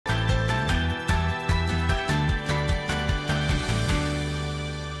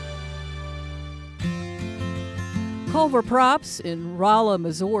Culver Props in Rolla,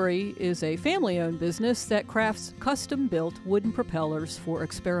 Missouri is a family-owned business that crafts custom-built wooden propellers for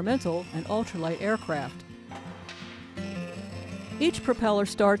experimental and ultralight aircraft. Each propeller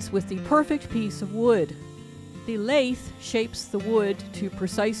starts with the perfect piece of wood. The lathe shapes the wood to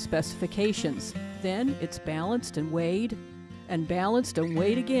precise specifications. Then it's balanced and weighed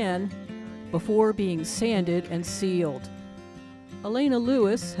again before being sanded and sealed. Elena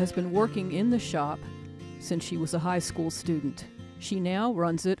Lewis has been working in the shop since she was a high school student. She now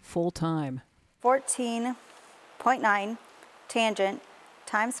runs it full-time. 14.9 tangent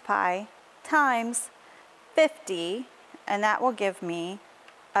times pi times 50, and that will give me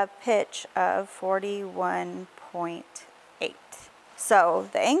a pitch of 41.8. So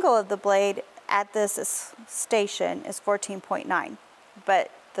the angle of the blade at this station is 14.9,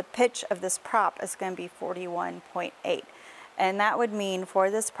 but the pitch of this prop is going to be 41.8. And that would mean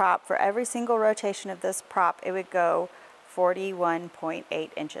for this prop, for every single rotation of this prop, it would go 41.8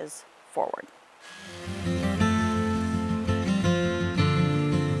 inches forward.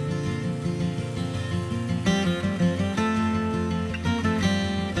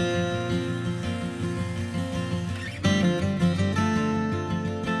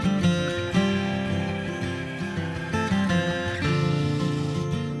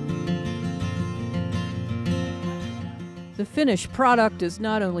 The finished product is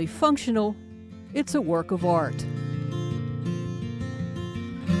not only functional, it's a work of art.